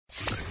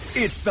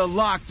It's the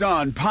Locked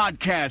On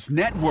Podcast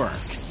Network,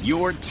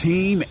 your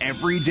team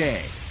every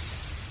day.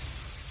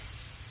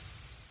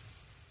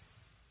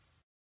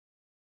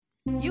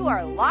 You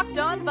are Locked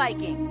On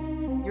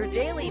Vikings, your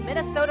daily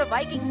Minnesota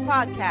Vikings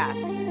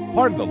podcast.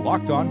 Part of the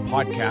Locked On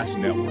Podcast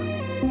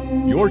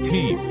Network, your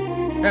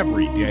team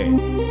every day.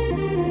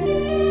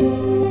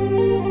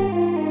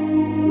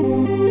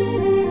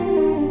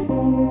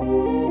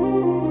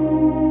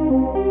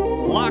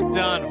 Locked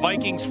On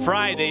Vikings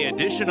Friday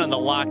edition on the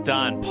Locked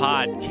On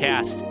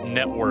Podcast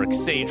Network.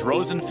 Sage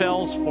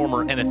Rosenfels,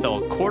 former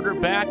NFL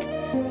quarterback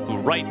who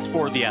writes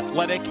for The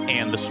Athletic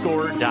and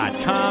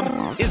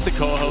TheScore.com, is the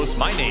co-host.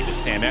 My name is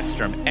Sam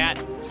Ekstrom,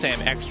 at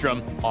Sam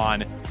Ekstrom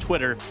on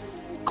Twitter.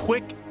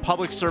 Quick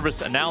public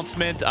service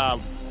announcement.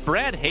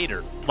 Brad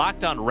Hader,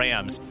 Locked On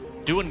Rams,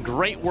 doing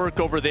great work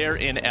over there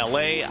in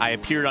L.A. I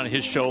appeared on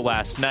his show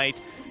last night.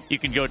 You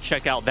can go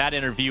check out that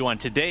interview on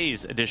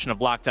today's edition of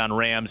Locked On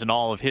Rams and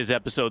all of his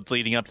episodes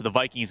leading up to the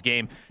Vikings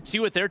game. See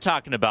what they're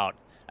talking about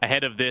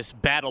ahead of this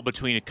battle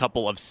between a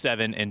couple of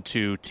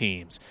 7-2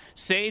 teams.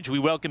 Sage, we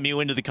welcome you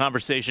into the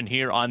conversation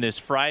here on this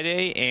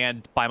Friday,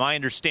 and by my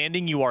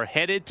understanding, you are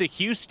headed to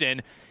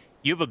Houston.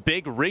 You have a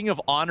big Ring of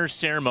Honor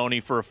ceremony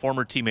for a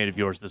former teammate of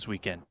yours this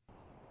weekend.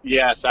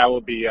 Yes, I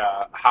will be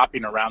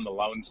hopping around the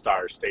Lone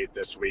Star State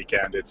this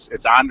weekend. It's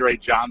Andre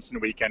Johnson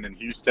weekend in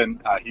Houston.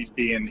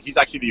 He's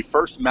actually the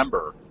first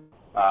member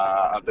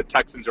of the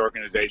Texans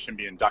organization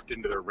be inducted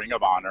into the Ring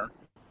of Honor,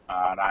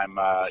 and I'm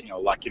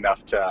lucky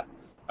enough to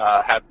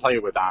have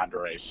played with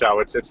Andre.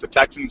 So it's the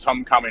Texans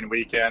homecoming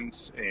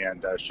weekend,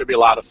 and should be a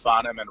lot of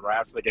fun. And then right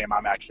after the game,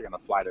 I'm actually going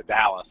to fly to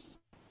Dallas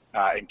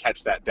and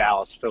catch that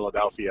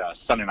Dallas-Philadelphia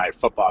Sunday night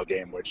football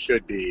game, which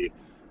should be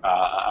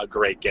a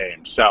great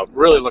game. So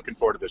really looking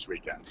forward to this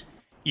weekend.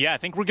 Yeah, I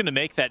think we're going to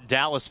make that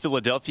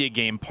Dallas-Philadelphia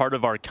game part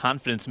of our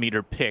confidence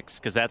meter picks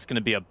because that's going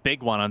to be a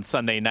big one on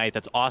Sunday night.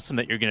 That's awesome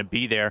that you're going to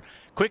be there.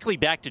 Quickly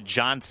back to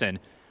Johnson.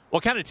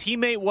 What kind of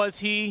teammate was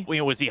he?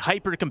 Was he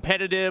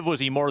hyper-competitive? Was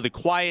he more the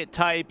quiet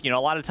type? A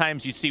lot of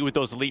times you see with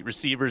those elite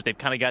receivers, they've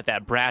kind of got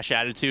that brash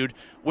attitude.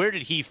 Where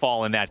did he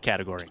fall in that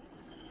category?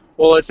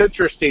 Well, it's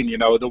interesting.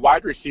 The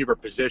wide receiver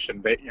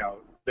position,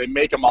 they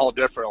make them all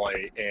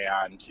differently,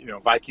 and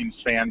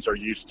Vikings fans are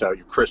used to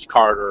Chris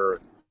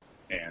Carter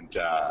and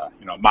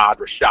Ahmad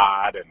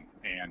Rashad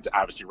and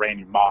obviously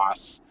Randy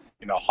Moss,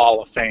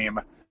 Hall of Fame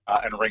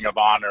and Ring of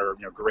Honor,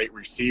 great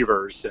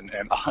receivers and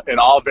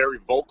all very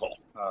vocal.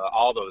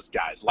 All those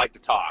guys like to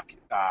talk.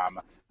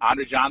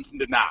 Andre Johnson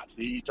did not.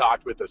 He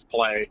talked with his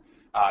play.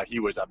 He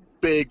was a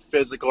big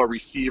physical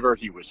receiver.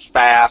 He was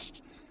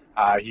fast.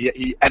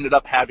 He ended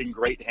up having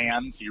great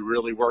hands. He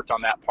really worked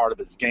on that part of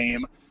his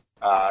game.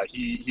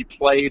 He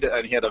played,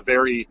 and he had a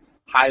very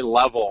high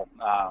level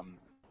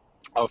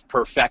of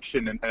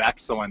perfection and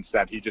excellence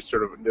that he just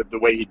sort of the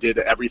way he did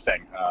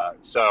everything.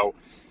 So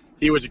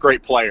he was a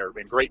great player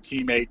and great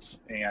teammate,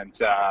 and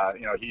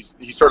he's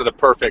sort of the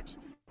perfect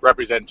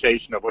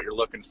representation of what you're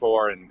looking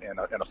for in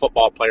a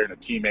football player and a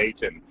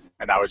teammate, and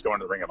now he's going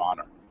to the Ring of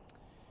Honor.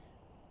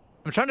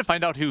 I'm trying to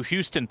find out who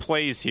Houston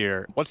plays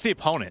here. What's the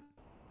opponent?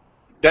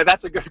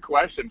 That's a good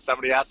question.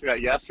 Somebody asked me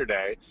that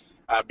yesterday.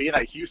 Being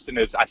that Houston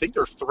I think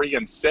they're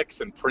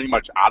 3-6 and pretty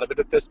much out of it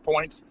at this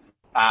point.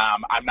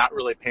 I'm not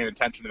really paying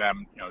attention to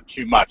them,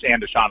 too much.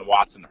 And Deshaun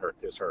Watson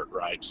is hurt,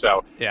 right?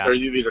 So yeah.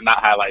 These are not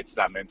highlights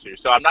that I'm into.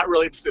 So I'm not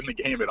really interested in the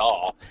game at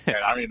all, and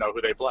I don't even know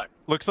who they play.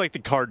 Looks like the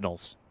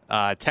Cardinals.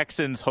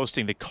 Texans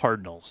hosting the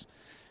Cardinals.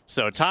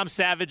 So Tom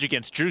Savage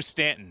against Drew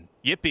Stanton.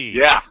 Yippee!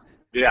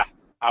 Yeah.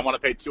 I want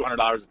to pay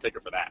 $200 a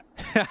ticket for that.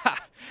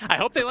 I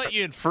hope they let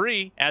you in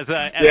free as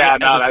a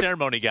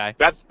ceremony guy.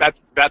 That's the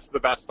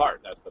best part.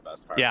 That's the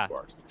best part, yeah, of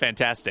course.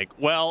 Fantastic.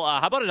 Well,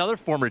 how about another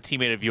former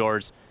teammate of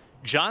yours,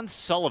 John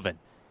Sullivan?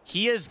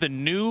 He is the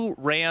new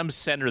Rams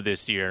center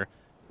this year.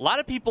 A lot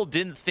of people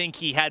didn't think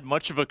he had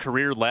much of a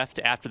career left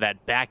after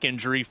that back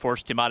injury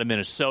forced him out of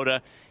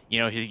Minnesota.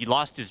 He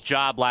lost his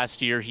job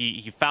last year.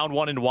 He found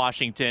one in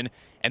Washington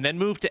and then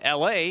moved to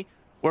L.A.,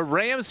 where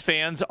Rams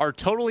fans are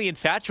totally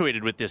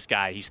infatuated with this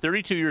guy. He's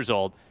 32 years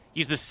old.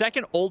 He's the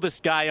second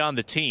oldest guy on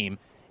the team,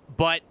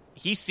 but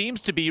he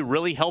seems to be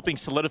really helping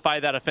solidify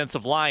that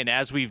offensive line,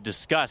 as we've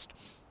discussed.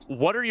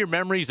 What are your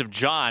memories of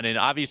John? And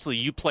obviously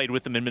you played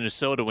with him in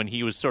Minnesota when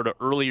he was sort of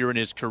earlier in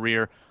his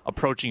career,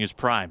 approaching his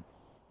prime.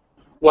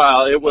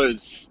 Well, it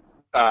was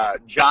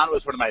John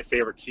was one of my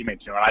favorite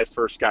teammates. When I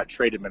first got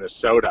traded to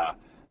Minnesota,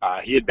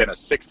 he had been a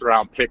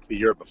sixth-round pick the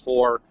year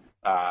before.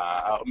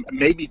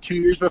 Maybe 2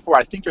 years before,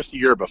 I think just a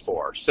year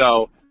before.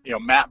 So,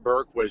 Matt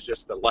Burke was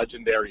just the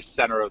legendary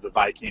center of the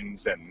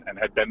Vikings and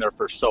had been there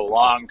for so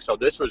long. So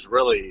this was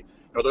really,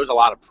 there was a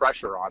lot of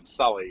pressure on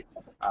Sully,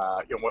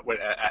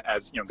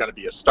 as going to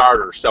be a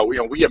starter. So,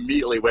 we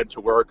immediately went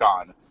to work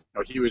on,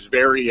 he was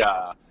very,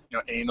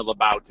 anal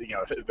about,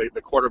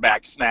 the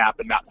quarterback snap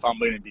and not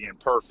fumbling and being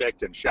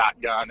perfect and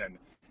shotgun.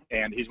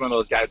 And he's one of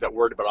those guys that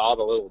worried about all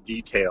the little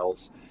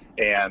details.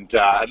 And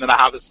then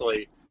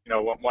obviously,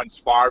 once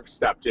Favre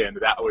stepped in,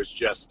 that was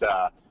just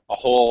a a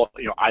whole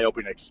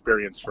eye-opening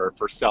experience for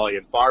Sully,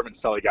 and Favre and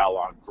Sully got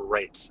along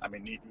great. I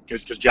mean,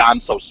 because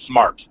John's so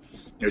smart.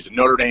 He's a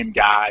Notre Dame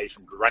guy. He's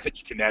from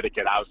Greenwich,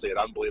 Connecticut. Obviously, an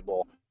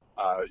unbelievable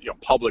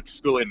public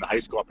schooling in high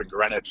school up in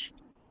Greenwich,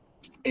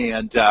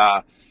 and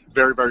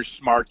very, very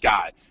smart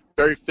guy.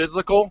 Very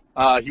physical.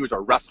 He was a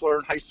wrestler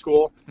in high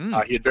school.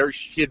 He had very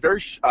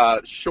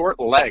short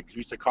legs. We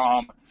used to call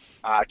him.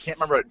 I can't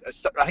remember.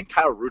 I think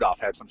Kyle Rudolph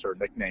had some sort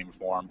of nickname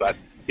for him, but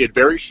he had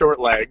very short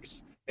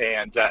legs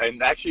and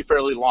actually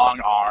fairly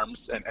long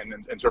arms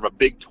and sort of a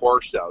big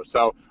torso.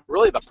 So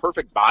really the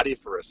perfect body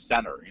for a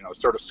center.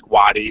 Sort of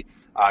squatty.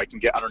 Can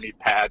get underneath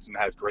pads and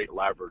has great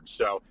leverage.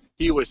 So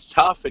he was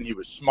tough and he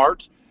was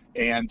smart.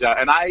 And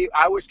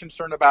I was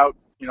concerned about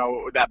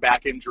that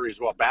back injury as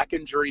well. Back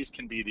injuries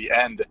can be the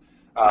end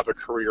of a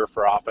career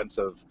for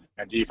offensive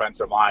and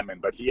defensive linemen,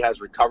 but he has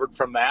recovered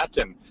from that.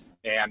 And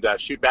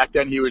back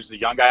then he was a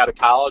young guy out of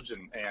college,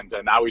 and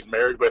now he's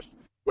married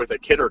with a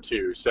kid or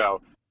two.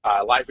 So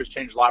life has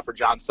changed a lot for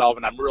John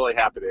Sullivan. I'm really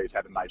happy that he's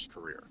had a nice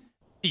career.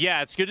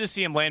 Yeah, it's good to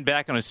see him land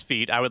back on his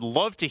feet. I would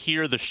love to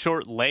hear the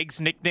short legs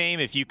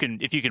nickname if you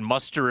can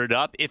muster it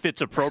up. If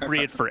it's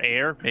appropriate for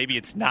air, maybe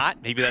it's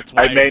not. Maybe that's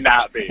why it may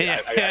not be.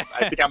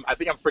 I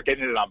think I'm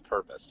forgetting it on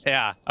purpose.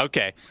 Yeah.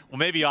 Okay. Well,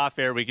 maybe off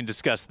air we can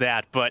discuss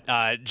that. But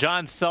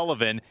John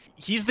Sullivan,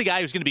 he's the guy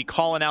who's going to be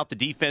calling out the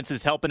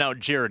defenses, helping out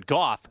Jared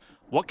Goff.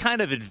 What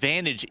kind of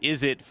advantage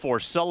is it for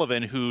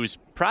Sullivan, who's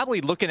probably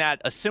looking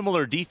at a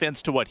similar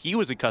defense to what he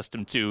was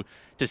accustomed to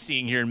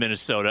seeing here in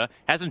Minnesota?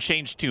 Hasn't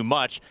changed too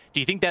much. Do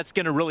you think that's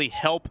going to really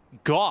help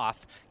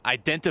Goff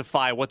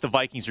identify what the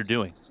Vikings are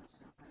doing?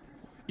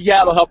 Yeah,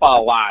 it'll help out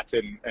a lot.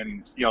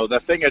 And the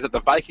thing is that the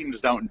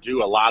Vikings don't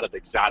do a lot of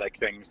exotic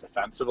things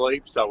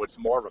defensively, so it's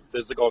more of a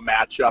physical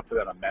matchup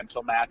than a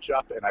mental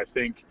matchup. And I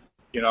think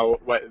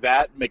what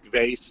that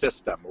McVay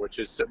system, which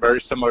is very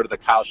similar to the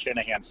Kyle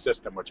Shanahan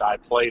system, which I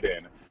played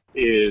in,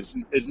 is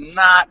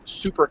not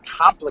super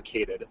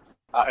complicated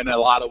in a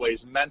lot of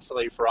ways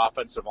mentally for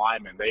offensive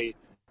linemen. They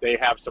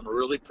have some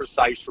really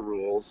precise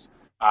rules,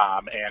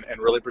 and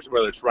really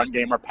whether it's run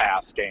game or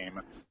pass game,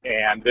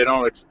 and they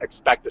don't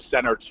expect a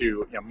center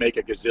to make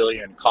a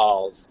gazillion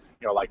calls,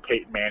 like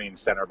Peyton Manning's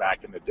center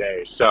back in the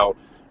day. So.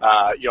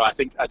 I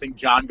think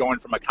John going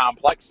from a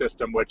complex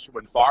system, which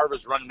when Favre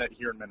was running it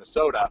here in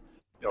Minnesota,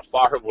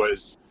 Favre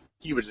was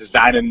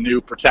designing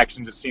new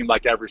protections. It seemed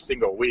like every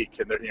single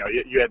week, and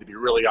you had to be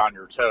really on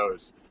your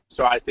toes.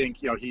 So I think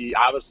he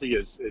obviously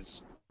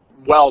is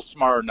well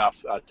smart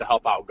enough to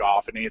help out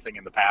Goff in anything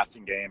in the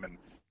passing game, and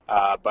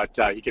but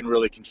he can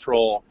really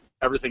control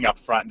everything up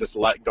front and just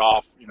let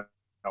Goff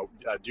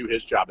do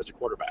his job as a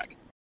quarterback.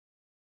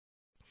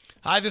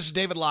 Hi, this is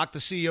David Locke, the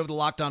CEO of the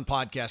Locked On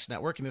Podcast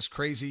Network. In this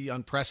crazy,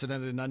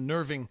 unprecedented, and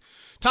unnerving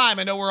time,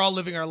 I know we're all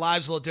living our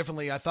lives a little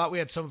differently. I thought we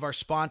had some of our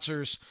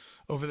sponsors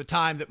over the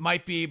time that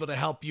might be able to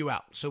help you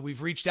out. So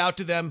we've reached out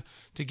to them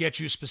to get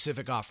you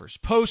specific offers.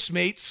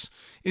 Postmates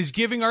is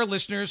giving our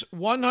listeners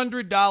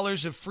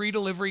 $100 of free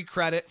delivery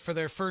credit for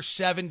their first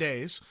 7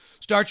 days.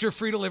 Start your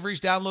free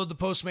deliveries, download the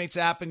Postmates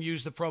app, and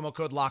use the promo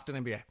code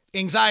LOCKEDONNBA.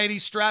 Anxiety,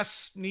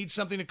 stress, need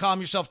something to calm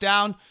yourself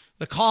down?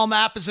 The Calm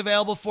app is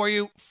available for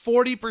you.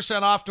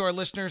 40% off to our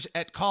listeners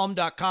at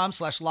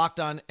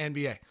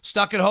calm.com/LockedOnNBA.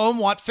 Stuck at home,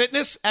 want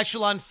fitness?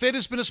 Echelon Fit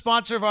has been a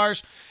sponsor of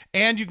ours,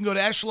 and you can go to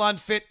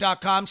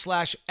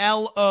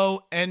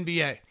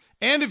echelonfit.com/LONBA.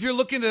 And if you're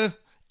looking to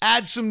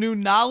add some new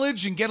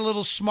knowledge and get a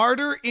little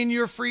smarter in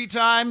your free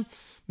time,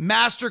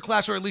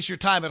 Masterclass, or at least your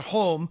time at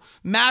home,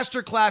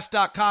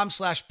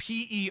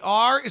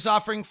 masterclass.com/PER is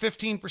offering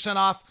 15%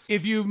 off.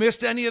 If you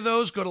missed any of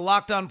those, go to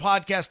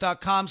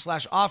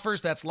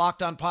lockedonpodcast.com/offers. That's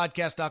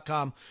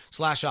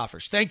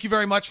lockedonpodcast.com/offers. Thank you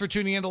very much for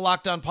tuning in to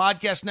Locked On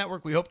Podcast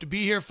Network. We hope to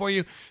be here for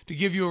you to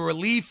give you a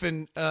relief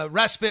and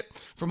respite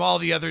from all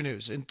the other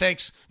news. And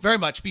thanks very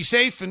much. Be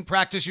safe and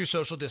practice your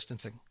social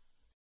distancing.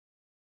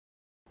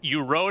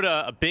 You wrote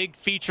a big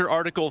feature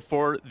article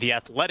for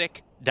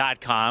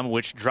theathletic.com,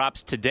 which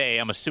drops today.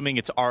 I'm assuming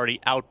it's already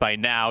out by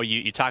now.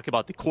 You talk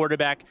about the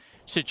quarterback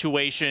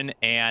situation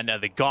and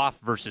the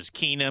Goff versus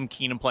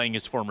Keenum playing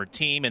his former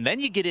team. And then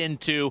you get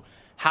into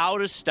how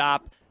to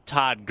stop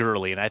Todd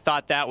Gurley. And I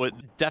thought that was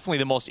definitely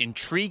the most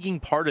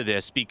intriguing part of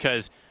this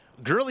because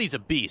Gurley's a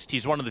beast.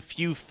 He's one of the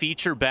few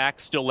feature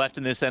backs still left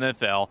in this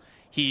NFL.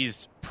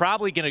 He's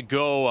probably going to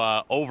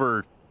go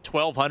over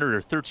 1,200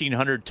 or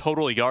 1,300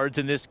 total yards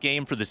in this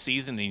game for the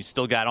season, and he's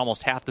still got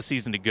almost half the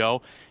season to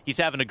go. He's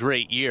having a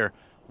great year.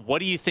 What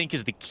do you think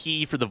is the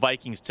key for the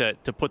Vikings to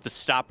put the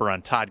stopper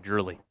on Todd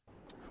Gurley?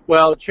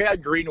 Well,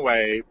 Chad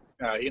Greenway,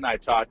 he and I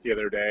talked the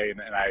other day,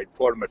 and I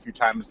quoted him a few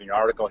times in the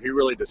article. He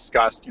really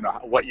discussed,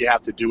 what you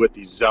have to do with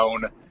these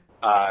zone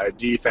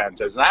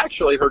defenses. And I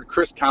actually heard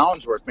Chris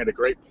Collinsworth made a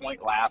great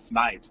point last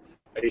night.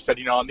 He said,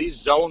 on these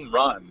zone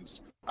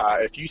runs,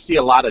 if you see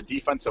a lot of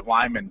defensive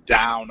linemen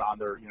down on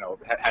their,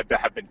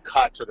 have been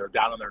cut or they're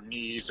down on their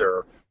knees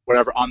or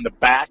whatever, on the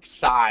back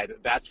side,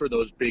 that's where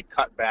those big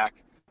cutback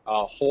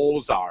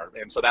holes are.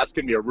 And so that's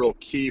going to be a real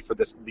key for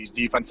these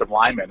defensive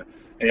linemen.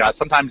 And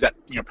sometimes that,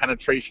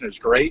 penetration is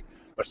great,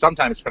 But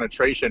sometimes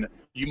penetration,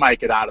 you might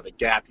get out of the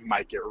gap, you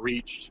might get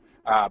reached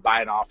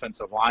by an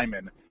offensive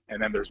lineman, and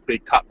then there's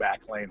big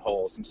cutback lane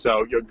holes. And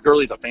so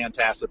Gurley's a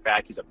fantastic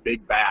back. He's a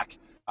big back.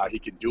 He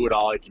can do it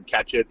all. He can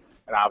catch it.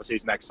 And obviously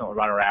he's an excellent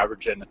runner,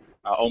 averaging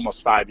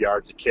almost 5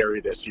 yards a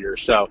carry this year.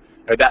 So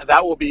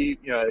that will be,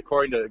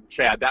 according to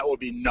Chad, that will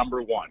be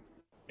number one.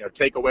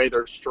 Take away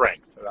their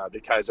strength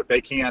because if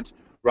they can't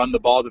run the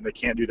ball, then they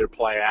can't do their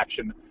play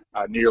action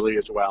nearly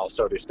as well.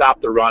 So they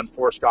stop the run,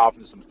 force Goff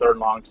into some third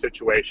and long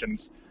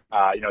situations.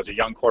 As a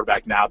young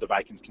quarterback now, the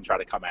Vikings can try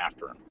to come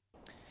after him.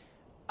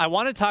 I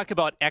want to talk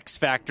about X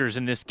factors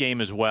in this game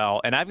as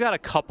well, and I've got a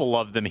couple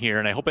of them here,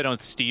 and I hope I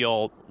don't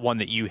steal one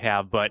that you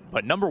have. But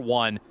number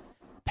one,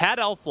 Pat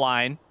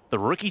Elflein, the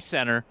rookie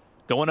center,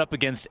 going up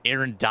against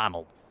Aaron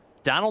Donald.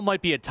 Donald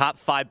might be a top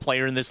 5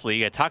 player in this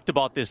league. I talked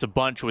about this a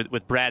bunch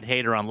with Brad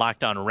Hader on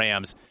Locked On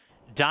Rams.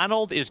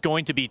 Donald is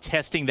going to be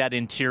testing that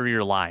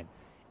interior line.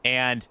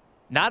 And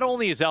not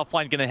only is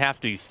Elflein going to have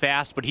to be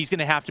fast, but he's going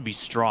to have to be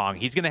strong.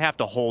 He's going to have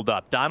to hold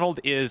up. Donald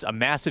is a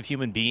massive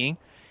human being,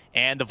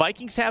 and the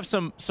Vikings have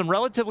some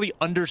relatively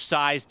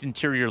undersized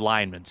interior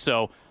linemen.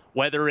 So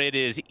whether it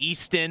is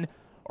Easton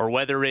or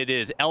whether it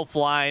is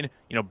Elflein,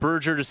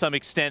 Berger to some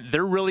extent,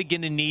 they're really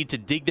going to need to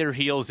dig their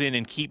heels in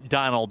and keep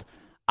Donald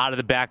out of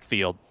the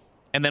backfield.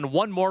 And then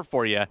one more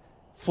for you.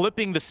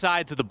 Flipping the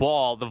sides of the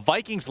ball, the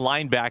Vikings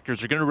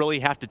linebackers are going to really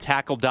have to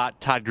tackle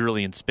Todd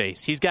Gurley in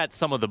space. He's got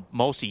some of the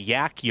most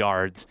yak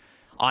yards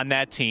on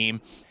that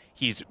team.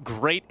 He's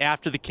great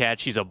after the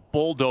catch. He's a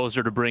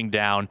bulldozer to bring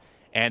down,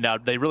 and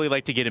they really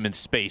like to get him in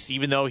space.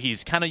 Even though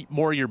he's kind of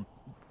more your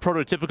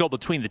prototypical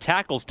between the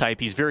tackles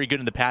type, he's very good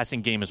in the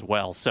passing game as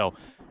well. So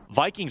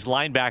Vikings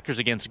linebackers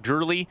against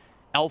Gurley,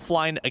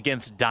 Elflein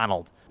against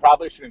Donald.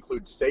 Probably should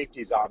include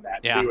safeties on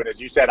that, too. And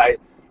as you said,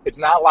 it's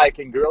not like,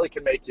 and Gurley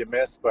can make you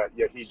miss, but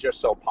he's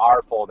just so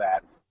powerful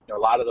that a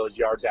lot of those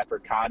yards after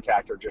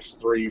contact are just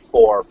 3,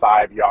 4,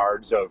 5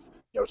 yards of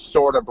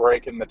sort of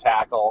breaking the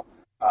tackle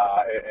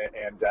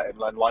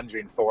and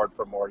lunging forward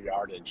for more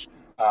yardage.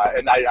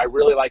 And I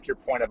really like your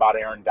point about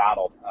Aaron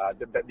Donald.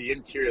 The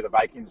interior of the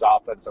Vikings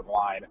offensive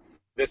line,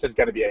 this is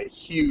going to be a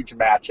huge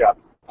matchup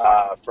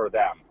for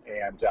them.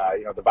 And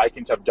the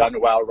Vikings have done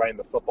well running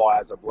the football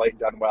as of late,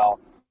 done well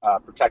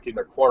protecting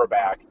their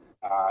quarterback.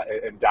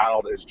 And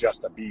Donald is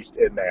just a beast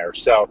in there.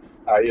 So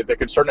the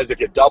concern is if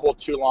you double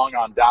too long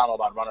on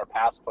Donald on runner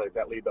pass plays,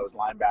 that lead those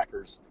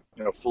linebackers,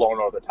 flowing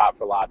over the top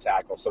for a lot of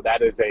tackles. So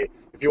that is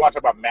if you want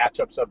to talk about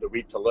matchups of the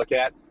week to look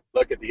at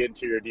the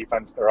interior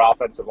defense or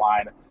offensive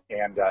line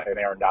and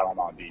Aaron Donald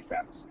on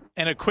defense.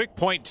 And a quick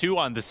point, too,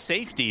 on the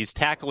safeties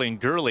tackling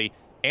Gurley.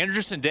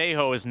 Andrew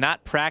Sendejo has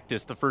not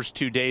practiced the first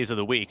 2 days of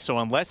the week. So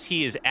unless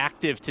he is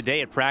active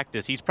today at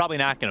practice, he's probably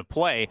not going to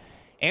play.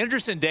 Andrew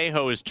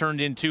Sendejo has turned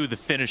into the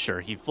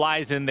finisher. He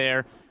flies in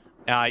there.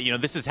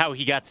 This is how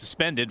he got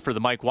suspended for the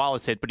Mike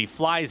Wallace hit, but he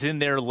flies in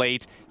there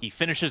late. He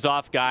finishes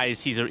off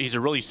guys. He's a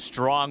really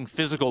strong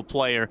physical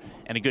player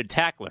and a good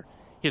tackler.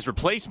 His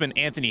replacement,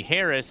 Anthony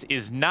Harris,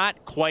 is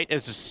not quite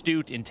as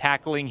astute in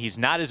tackling. He's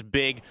not as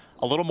big,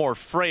 a little more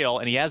frail,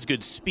 and he has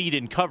good speed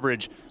in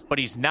coverage, but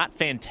he's not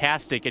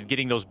fantastic at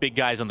getting those big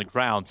guys on the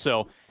ground.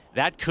 So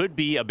that could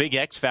be a big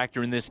X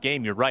factor in this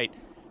game. You're right.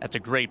 That's a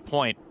great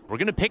point. We're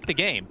going to pick the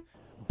game.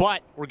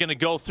 But we're going to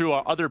go through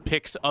our other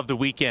picks of the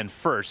weekend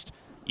first,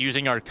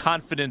 using our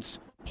confidence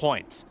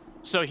points.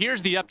 So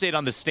here's the update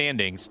on the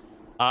standings.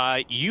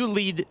 You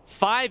lead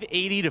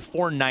 580 to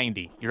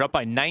 490. You're up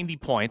by 90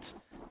 points.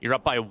 You're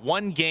up by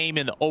 1 game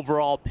in the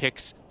overall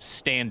picks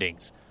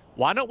standings.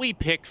 Why don't we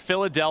pick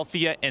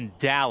Philadelphia and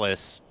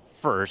Dallas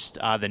first,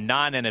 the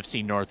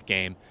non-NFC North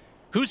game?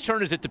 Whose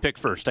turn is it to pick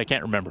first? I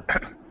can't remember.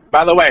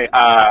 By the way,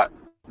 I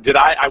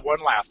won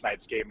last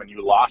night's game and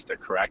you lost it,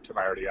 correct? Am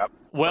I already up?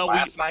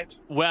 Last night?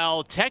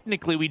 Well,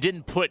 technically we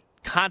didn't put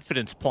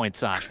confidence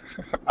points on.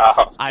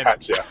 Oh,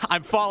 gotcha.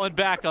 I'm falling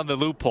back on the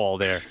loophole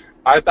there.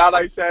 I thought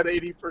I said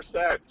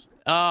 80%.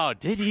 Oh,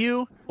 did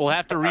you? We'll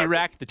have to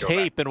re-rack the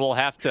tape and we'll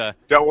have to...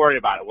 Don't worry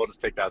about it. We'll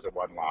just take that as a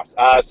one loss.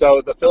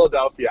 So the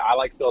Philadelphia, I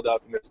like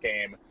Philadelphia in this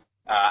game.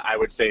 I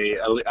would say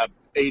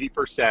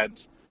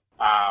 80%.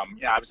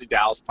 Obviously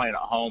Dallas playing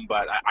at home,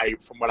 but I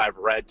from what I've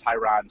read,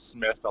 Tyron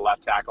Smith, the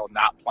left tackle,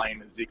 not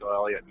playing, Ezekiel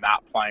Elliott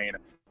not playing.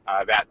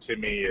 That to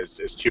me is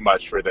too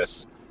much for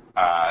this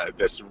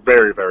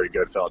very, very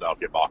good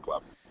Philadelphia ball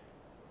club.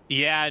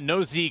 Yeah,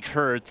 no Zeke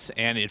hurts,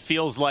 and it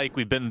feels like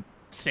we've been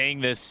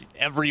saying this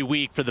every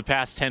week for the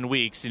past 10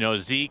 weeks.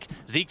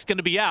 Zeke's going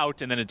to be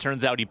out, and then it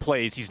turns out he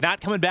plays. He's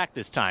not coming back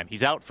this time.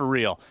 He's out for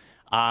real.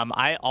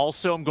 I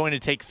also am going to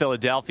take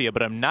Philadelphia,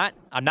 but I'm not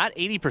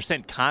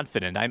 80%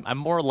 confident. I'm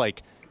more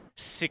like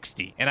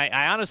 60. And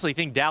I honestly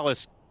think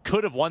Dallas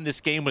could have won this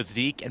game with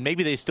Zeke, and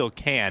maybe they still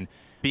can,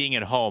 being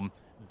at home.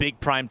 Big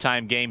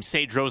primetime game.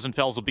 Sage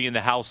Rosenfels will be in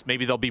the house.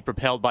 Maybe they'll be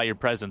propelled by your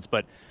presence.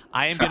 But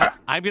I'm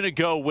gonna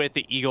go with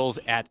the Eagles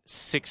at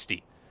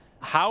 60.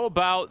 How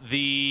about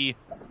the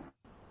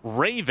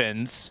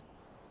Ravens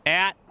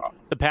at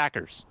the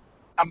Packers?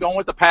 I'm going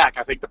with the Pack.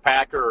 I think the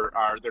Pack they're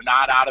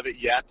not out of it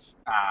yet.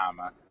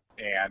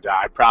 And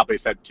I probably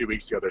said 2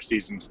 weeks ago their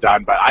season's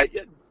done. But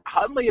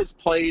Hundley has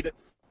played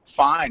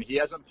fine. He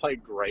hasn't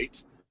played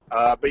great,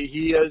 but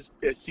he is.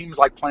 It seems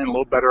like playing a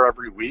little better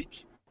every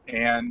week.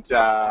 And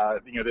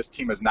this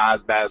team is not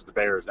as bad as the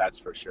Bears, that's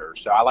for sure.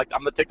 So I'm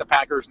going to take the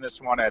Packers in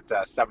this one at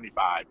 75%.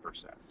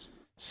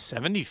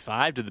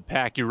 75 to the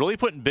Pack. You're really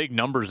putting big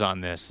numbers on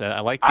this. I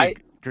like the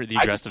aggressiveness.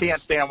 I just can't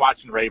stand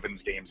watching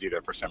Ravens games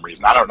either for some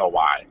reason. I don't know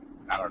why.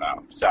 I don't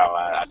know. So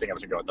I think I'm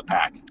going to go with the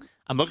Pack.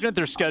 I'm looking at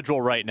their schedule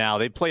right now.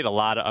 They played a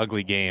lot of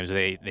ugly games.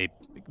 They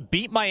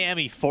beat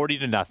Miami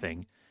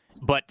 40-0,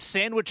 but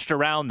sandwiched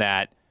around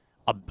that,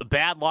 a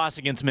bad loss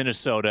against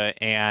Minnesota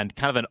and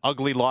kind of an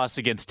ugly loss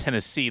against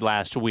Tennessee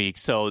last week.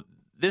 So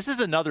this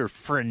is another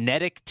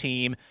frenetic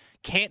team.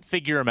 Can't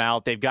figure them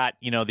out. They've got,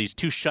 these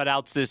 2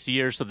 shutouts this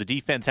year, so the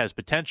defense has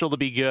potential to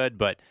be good,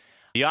 but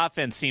the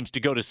offense seems to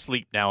go to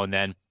sleep now and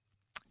then.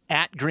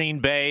 At Green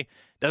Bay,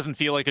 doesn't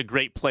feel like a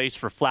great place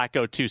for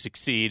Flacco to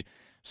succeed.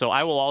 So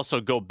I will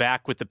also go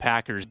back with the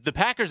Packers. The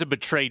Packers have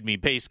betrayed me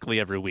basically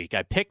every week.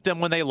 I picked them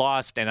when they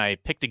lost, and I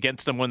picked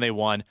against them when they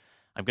won.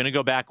 I'm going to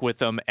go back with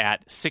them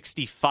at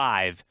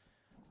 65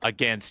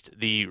 against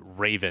the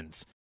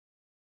Ravens.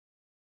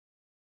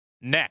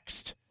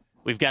 Next,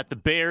 we've got the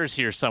Bears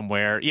here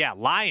somewhere. Yeah,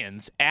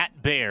 Lions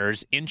at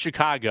Bears in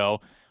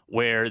Chicago,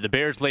 where the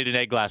Bears laid an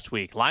egg last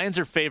week. Lions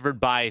are favored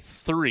by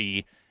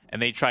 3,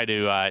 and they try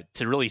to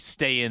really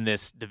stay in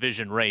this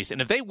division race.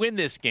 And if they win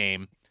this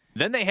game,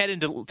 then they head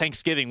into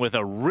Thanksgiving with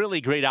a really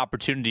great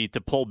opportunity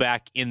to pull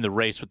back in the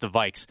race with the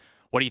Vikes.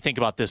 What do you think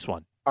about this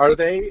one? Are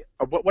they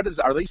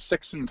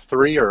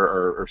 6-3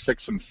 or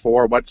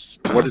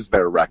 6-4? What is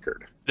their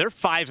record? They're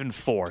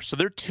 5-4, so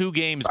they're 2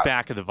 games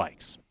back of the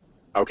Vikes.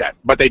 Okay,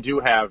 but they do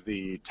have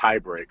the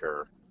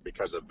tiebreaker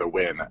because of the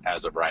win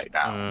as of right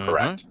now,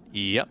 correct?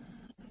 Yep.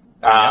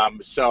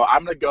 So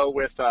I'm going to go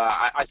with.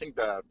 I think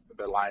the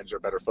Lions are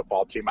a better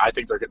football team. I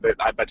think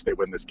I bet you they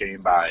win this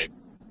game by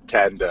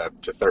 10 to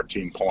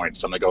 13 points.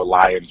 So I'm going to go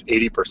Lions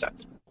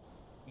 80%.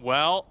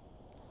 Well,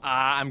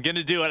 I'm going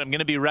to do it. I'm going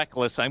to be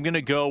reckless. I'm going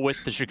to go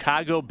with the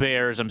Chicago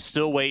Bears. I'm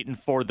still waiting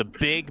for the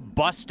big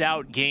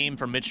bust-out game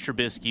from Mitch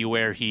Trubisky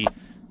where he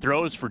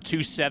throws for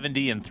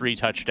 270 and 3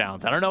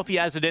 touchdowns. I don't know if he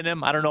has it in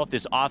him. I don't know if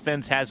this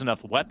offense has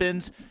enough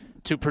weapons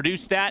to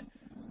produce that.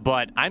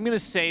 But I'm going to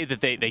say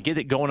that they get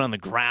it going on the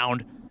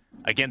ground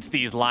against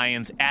these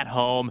Lions at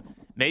home.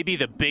 Maybe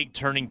the big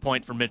turning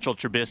point for Mitchell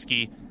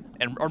Trubisky.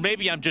 Or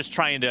maybe I'm just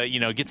trying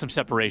to, get some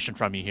separation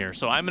from you here.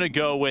 So I'm going to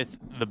go with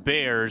the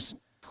Bears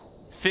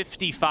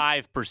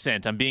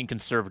 55%. I'm being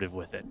conservative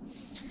with it.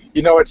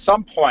 At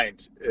some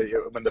point,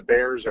 when the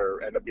Bears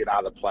end up being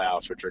out of the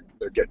playoffs, which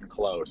they're getting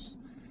close,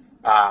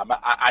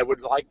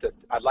 I'd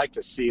like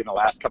to see in the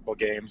last couple of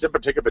games, in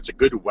particular if it's a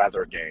good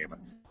weather game,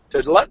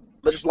 to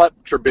just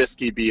let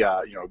Trubisky be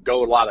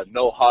go a lot of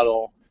no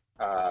huddle,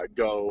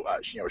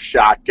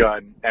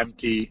 shotgun,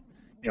 empty,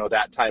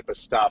 that type of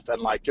stuff,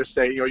 and just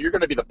say you're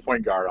going to be the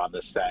point guard on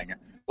this thing.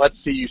 Let's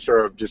see you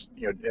sort of just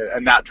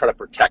and not try to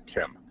protect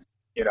him,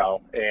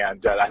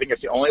 And I think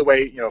it's the only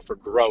way for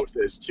growth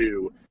is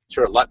to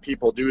sort of let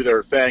people do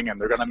their thing,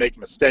 and they're going to make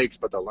mistakes,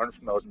 but they'll learn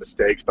from those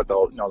mistakes, but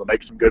they'll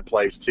make some good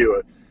plays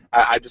too.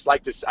 I just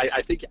like to.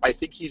 I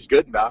think he's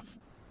good enough,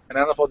 and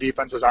NFL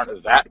defenses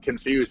aren't that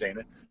confusing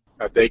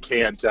that they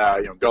can't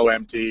go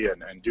empty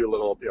and do a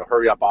little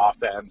hurry up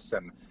offense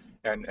and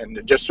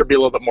just to be a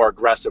little bit more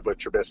aggressive with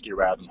Trubisky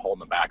rather than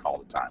holding him back all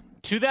the time.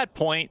 To that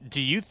point,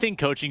 do you think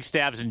coaching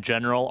staffs in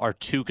general are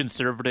too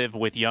conservative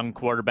with young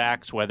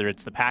quarterbacks, whether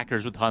it's the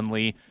Packers with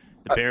Hundley,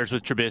 the Bears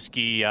with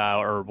Trubisky,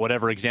 or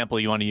whatever example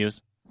you want to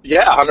use?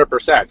 Yeah,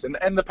 100%.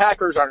 And the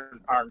Packers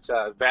aren't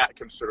that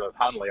conservative with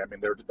Hundley. I mean,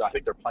 I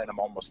think they're playing him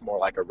almost more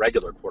like a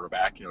regular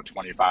quarterback,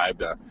 25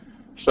 to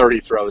 30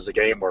 throws a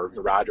game, where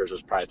Rodgers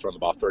is probably throwing the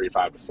ball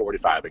 35 to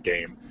 45 a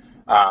game.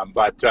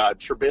 But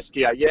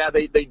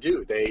Trubisky, they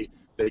do. They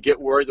get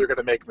worried they're going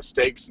to make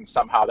mistakes, and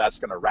somehow that's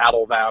going to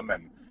rattle them.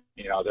 And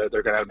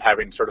they're going to be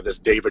having sort of this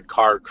David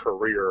Carr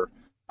career,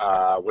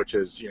 which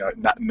is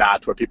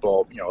not what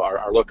people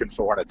are looking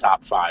for in a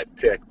top 5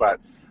 pick. But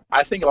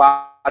I think a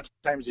lot of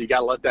times you got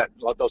to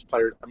let those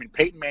players. I mean,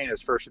 Peyton Manning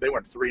his first year, they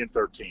went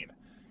 3-13.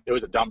 It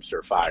was a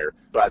dumpster fire,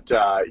 but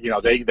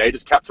they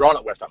just kept throwing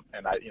it with him,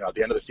 and at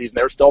the end of the season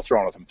they were still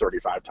throwing with him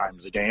 35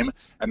 times a game.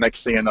 And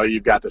next thing you know,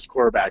 you've got this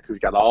quarterback who's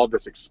got all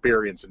this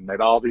experience and made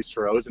all these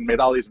throws and made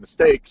all these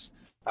mistakes,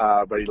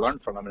 but he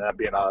learned from them and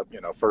ended up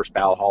being a first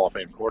ballot Hall of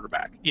Fame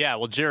quarterback. Yeah,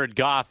 well, Jared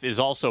Goff is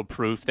also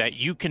proof that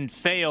you can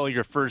fail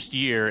your first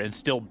year and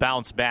still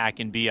bounce back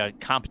and be a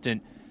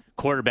competent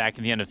quarterback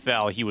in the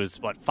NFL. He was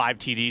 5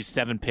 TDs,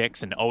 7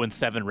 picks, and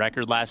 0-7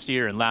 record last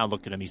year. And now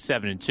look at him, he's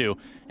 7-2,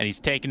 and he's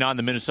taking on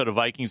the Minnesota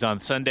Vikings on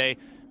Sunday.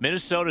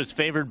 Minnesota is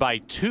favored by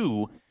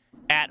 2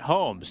 at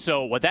home.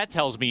 So what that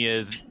tells me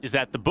is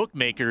that the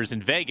bookmakers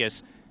in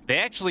Vegas, they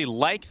actually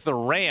like the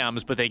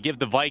Rams, but they give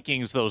the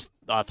Vikings those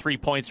 3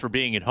 points for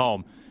being at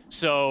home.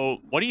 So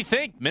what do you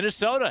think?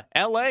 Minnesota,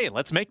 LA,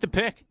 let's make the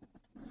pick.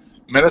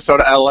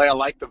 Minnesota, LA, I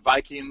like the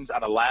Vikings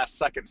on a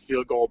last-second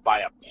field goal by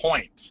a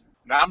point.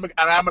 And I'm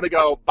going to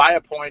go by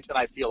a point, and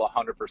I feel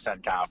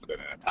 100% confident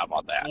in it. How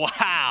about that?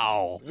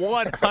 Wow,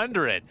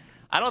 100.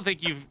 I don't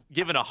think you've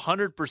given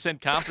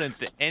 100% confidence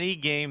to any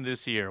game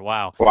this year.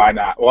 Wow. Why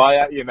not?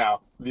 Well, you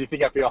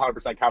think I feel 100%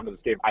 confident in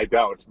this game? I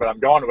don't, but I'm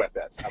going with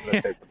it. I'm going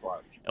to take the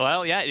plunge.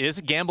 Well, yeah, it is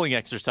a gambling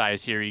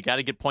exercise here. You got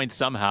to get points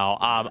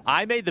somehow.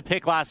 I made the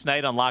pick last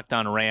night on Locked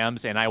On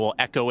Rams, and I will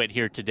echo it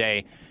here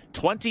today.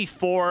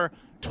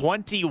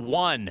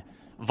 24-21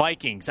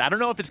 Vikings. I don't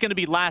know if it's going to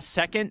be last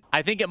second.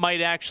 I think it might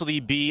actually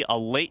be a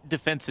late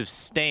defensive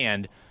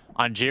stand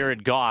on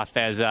Jared Goff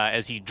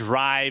as he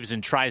drives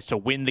and tries to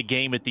win the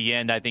game at the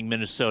end. I think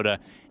Minnesota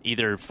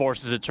either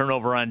forces a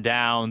turnover on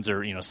downs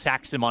or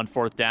sacks him on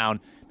fourth down,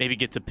 maybe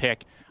gets a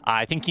pick.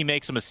 I think he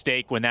makes a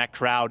mistake when that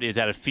crowd is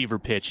at a fever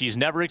pitch. He's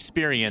never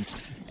experienced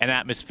an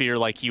atmosphere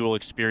like he will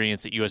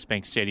experience at US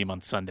Bank Stadium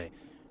on Sunday.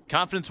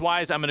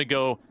 Confidence-wise, I'm going to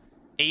go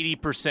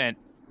 80%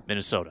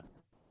 Minnesota.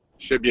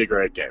 Should be a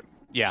great game.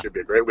 Yeah. Should be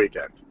a great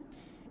weekend.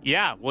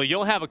 Yeah, well,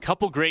 you'll have a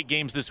couple great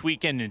games this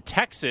weekend in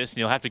Texas, and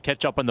you'll have to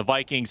catch up on the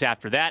Vikings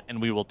after that,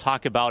 and we will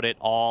talk about it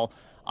all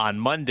on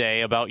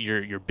Monday about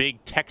your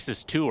big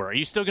Texas tour. Are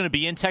you still going to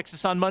be in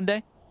Texas on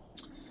Monday?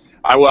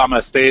 I will. I'm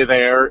going to stay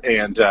there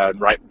and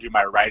do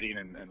my writing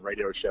and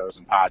radio shows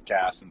and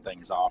podcasts and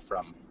things off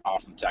from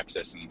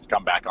Texas and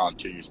come back on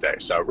Tuesday.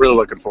 So really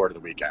looking forward to the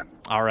weekend.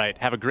 All right.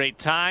 Have a great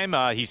time.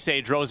 He's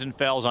Sage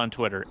Rosenfels on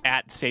Twitter,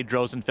 at Sage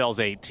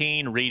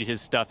Rosenfels18. Read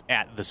his stuff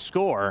at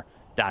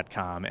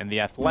thescore.com and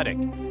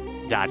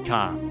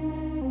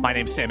theathletic.com. My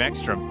name's Sam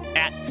Ekstrom,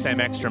 at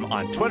Sam Ekstrom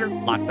on Twitter,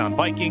 Locked On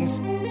Vikings,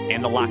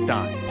 and the Locked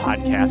On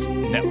Podcast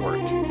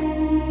Network.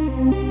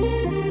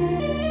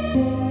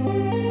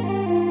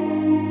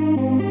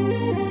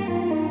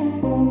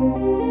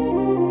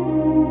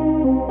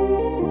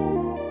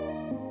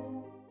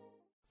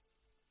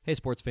 Hey,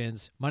 sports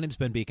fans. My name's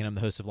Ben Beacon. I'm the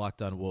host of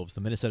Locked On Wolves,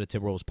 the Minnesota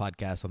Timberwolves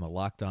podcast on the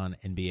Locked On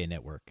NBA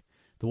Network.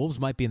 The Wolves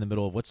might be in the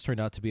middle of what's turned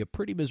out to be a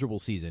pretty miserable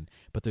season,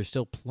 but there's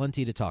still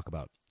plenty to talk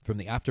about. From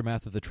the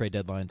aftermath of the trade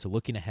deadline to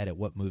looking ahead at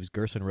what moves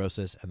Gerson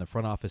Rosas and the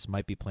front office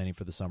might be planning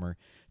for the summer,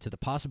 to the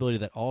possibility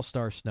that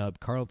all-star snub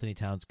Karl Anthony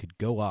Towns could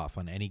go off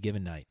on any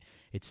given night,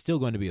 it's still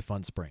going to be a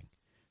fun spring.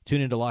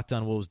 Tune into Locked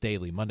On Wolves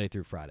daily, Monday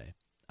through Friday.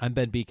 I'm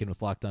Ben Beacon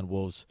with Locked On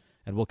Wolves,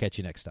 and we'll catch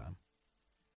you next time.